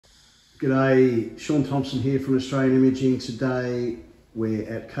G'day, Sean Thomson here from Australian Imaging. Today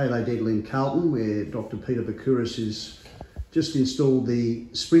we're at Kalo Dental in Carlton, where Dr. Peter Bakouris has just installed the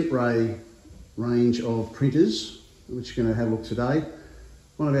Sprintray range of printers, which we're going to have a look today.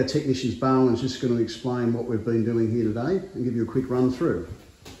 One of our technicians, Bhawan, is just going to explain what we've been doing here today and give you a quick run through.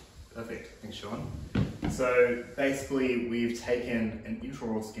 Perfect, thanks Sean. So basically we've taken an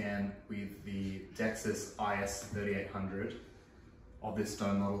intraoral scan with the Dexis IS 3800 of this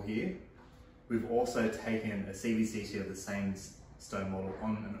stone model here. We've also taken a CBCT of the same stone model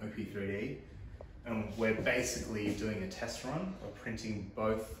on an OP3D, and we're basically doing a test run of printing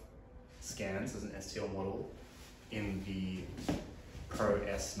both scans as an STL model in the Pro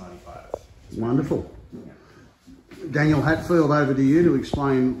S95. Wonderful. Daniel Hatfield, over to you to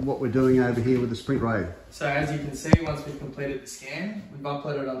explain what we're doing over here with the Sprintray. So as you can see, once we've completed the scan, we've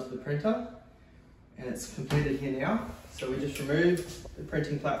uploaded it onto the printer, and it's completed here now. So we just remove the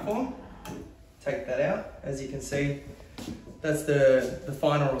printing platform, take that out. As you can see, that's the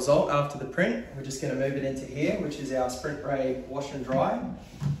final result after the print. We're just going to move it into here, which is our Sprintray wash and dry.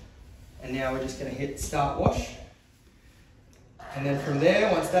 And now we're just going to hit start wash. And then from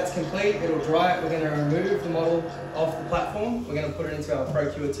there, once that's complete, it'll dry it. We're going to remove the model off the platform. We're going to put it into our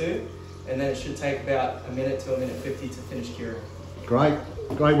ProCure 2, and then it should take about a minute to a minute 50 to finish curing. Great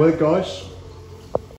work, guys.